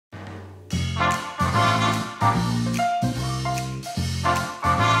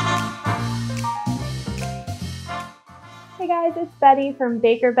guys, it's Betty from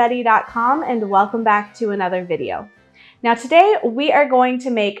BakerBettie.com and welcome back to another video. Now today we are going to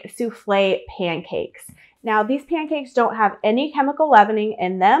make souffle pancakes. Now these pancakes don't have any chemical leavening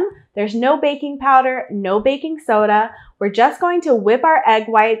in them. There's no baking powder, no baking soda. We're just going to whip our egg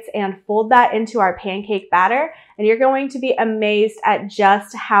whites and fold that into our pancake batter, and you're going to be amazed at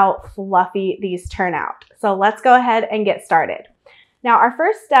just how fluffy these turn out. So let's go ahead and get started. Now our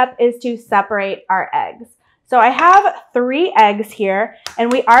first step is to separate our eggs. So I have 3 eggs here,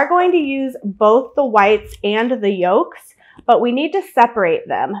 and we are going to use both the whites and the yolks, but we need to separate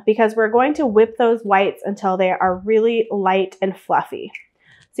them because we're going to whip those whites until they are really light and fluffy.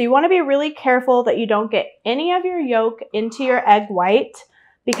 So you want to be really careful that you don't get any of your yolk into your egg white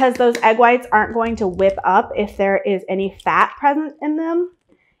because those egg whites aren't going to whip up if there is any fat present in them,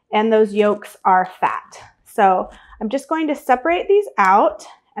 and those yolks are fat. So I'm just going to separate these out.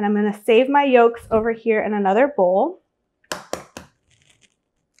 And I'm going to save my yolks over here in another bowl.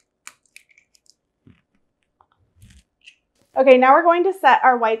 Okay, now we're going to set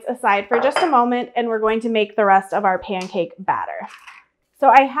our whites aside for just a moment and we're going to make the rest of our pancake batter. So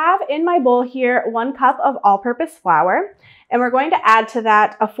I have in my bowl here 1 cup of all-purpose flour, and we're going to add to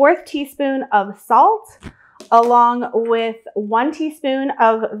that a 1/4 teaspoon of salt along with 1 teaspoon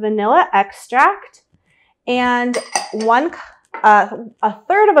of vanilla extract and a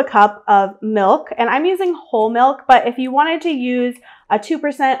 1/3 of a cup of milk, and I'm using whole milk, but if you wanted to use a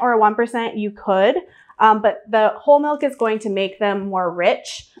 2% or a 1%, you could, but the whole milk is going to make them more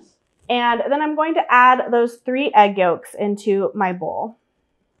rich. And then I'm going to add those 3 egg yolks into my bowl.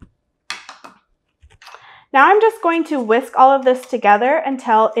 Now I'm just going to whisk all of this together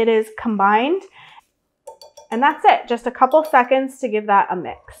until it is combined, and that's it, just a couple seconds to give that a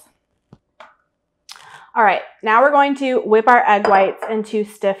mix. All right, now we're going to whip our egg whites into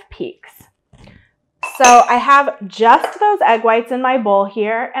stiff peaks. So I have just those egg whites in my bowl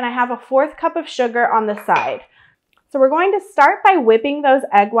here, and I have a 1/4 cup of sugar on the side. So we're going to start by whipping those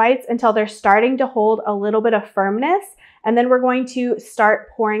egg whites until they're starting to hold a little bit of firmness, and then we're going to start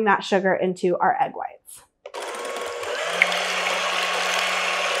pouring that sugar into our egg whites.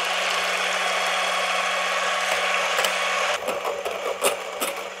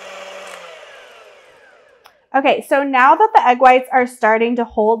 Okay, so now that the egg whites are starting to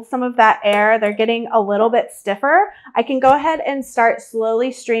hold some of that air, they're getting a little bit stiffer, I can go ahead and start slowly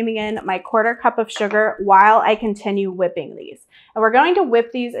streaming in my 1/4 cup of sugar while I continue whipping these. And we're going to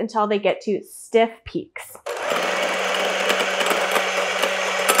whip these until they get to stiff peaks.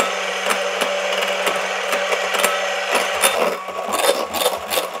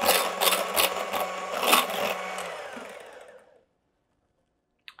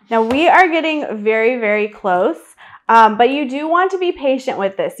 Now we are getting very, very close, but you do want to be patient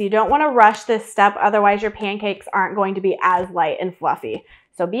with this. You don't want to rush this step, otherwise your pancakes aren't going to be as light and fluffy.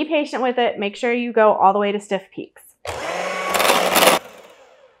 So be patient with it. Make sure you go all the way to stiff peaks.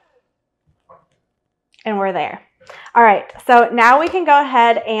 And we're there. All right, so now we can go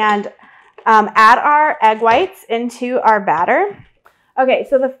ahead and add our egg whites into our batter. Okay,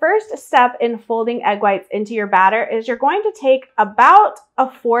 so the first step in folding egg whites into your batter is you're going to take about a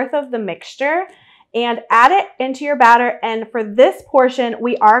 1/4 of the mixture and add it into your batter. And for this portion,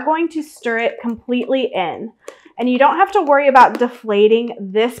 we are going to stir it completely in. And you don't have to worry about deflating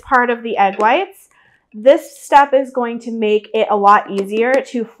this part of the egg whites. This step is going to make it a lot easier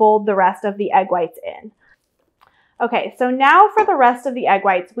to fold the rest of the egg whites in. Okay, so now for the rest of the egg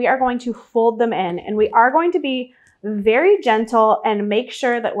whites, we are going to fold them in, and we are going to be very gentle and make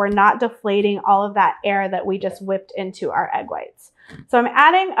sure that we're not deflating all of that air that we just whipped into our egg whites. So I'm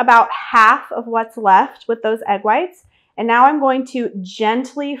adding about half of what's left with those egg whites, and now I'm going to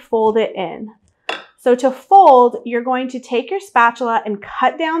gently fold it in. So to fold, you're going to take your spatula and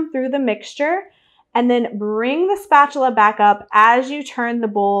cut down through the mixture, and then bring the spatula back up as you turn the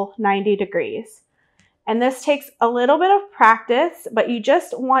bowl 90 degrees. And this takes a little bit of practice, but you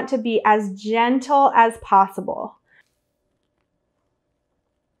just want to be as gentle as possible.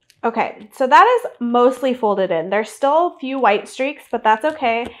 Okay, so that is mostly folded in. There's still a few white streaks, but that's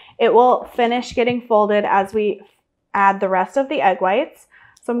okay. It will finish getting folded as we add the rest of the egg whites.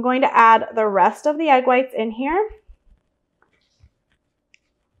 So I'm going to add the rest of the egg whites in here.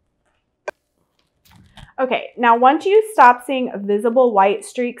 Okay, now once you stop seeing visible white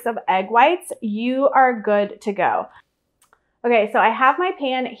streaks of egg whites, you are good to go. Okay, so I have my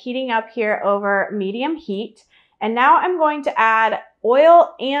pan heating up here over medium heat, and now I'm going to add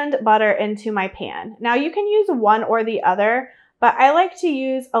oil and butter into my pan. Now you can use one or the other, but I like to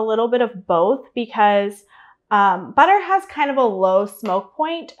use a little bit of both because butter has kind of a low smoke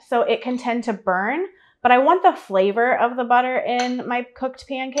point, so it can tend to burn. but I want the flavor of the butter in my cooked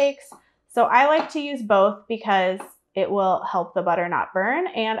pancakes. So I like to use both because it will help the butter not burn,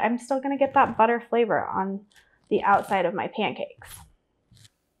 and I'm still gonna get that butter flavor on the outside of my pancakes.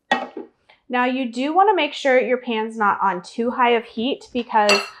 Now you do wanna make sure your pan's not on too high of heat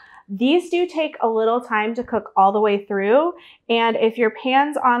because these do take a little time to cook all the way through, and if your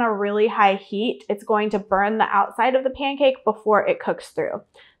pan's on a really high heat, it's going to burn the outside of the pancake before it cooks through.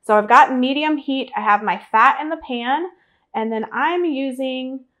 So I've got medium heat, I have my fat in the pan, and then I'm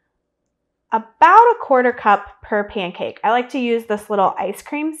using about a quarter cup per pancake. I like to use this little ice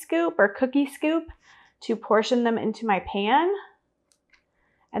cream scoop or cookie scoop to portion them into my pan.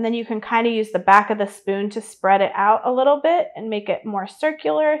 And then you can kind of use the back of the spoon to spread it out a little bit and make it more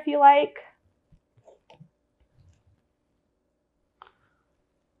circular if you like.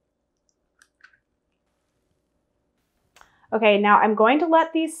 Okay, now I'm going to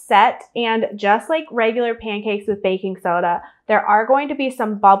let these set, and just like regular pancakes with baking soda, there are going to be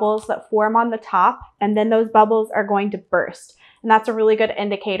some bubbles that form on the top, and then those bubbles are going to burst. And that's a really good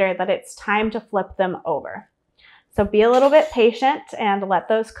indicator that it's time to flip them over. So be a little bit patient and let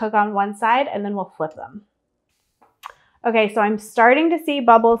those cook on one side, and then we'll flip them. Okay, so I'm starting to see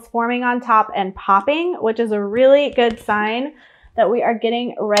bubbles forming on top and popping, which is a really good sign that we are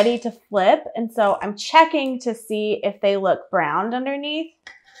getting ready to flip. And so I'm checking to see if they look browned underneath,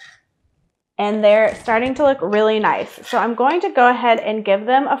 and they're starting to look really nice. So I'm going to go ahead and give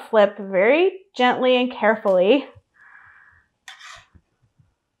them a flip very gently and carefully.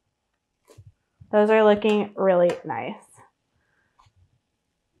 Those are looking really nice.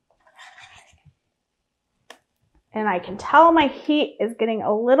 And I can tell my heat is getting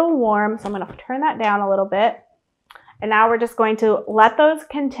a little warm, so I'm going to turn that down a little bit. And now we're just going to let those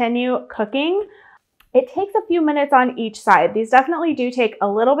continue cooking. It takes a few minutes on each side. These definitely do take a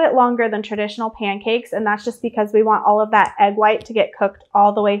little bit longer than traditional pancakes, and that's just because we want all of that egg white to get cooked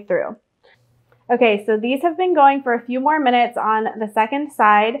all the way through. Okay, so these have been going for a few more minutes on the second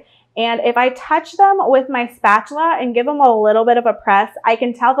side, and if I touch them with my spatula and give them a little bit of a press, I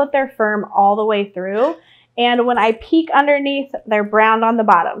can tell that they're firm all the way through. And when I peek underneath, they're browned on the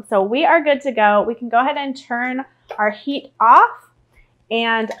bottom. So we are good to go. We can go ahead and turn our heat off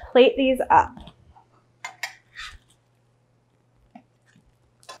and plate these up.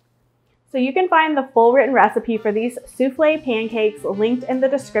 So you can find the full written recipe for these souffle pancakes linked in the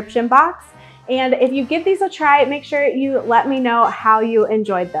description box. And if you give these a try, make sure you let me know how you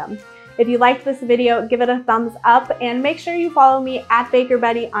enjoyed them. If you liked this video, give it a thumbs up, and make sure you follow me at Baker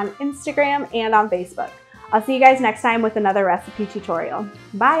Betty on Instagram and on Facebook. I'll see you guys next time with another recipe tutorial.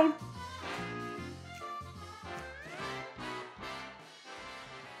 Bye!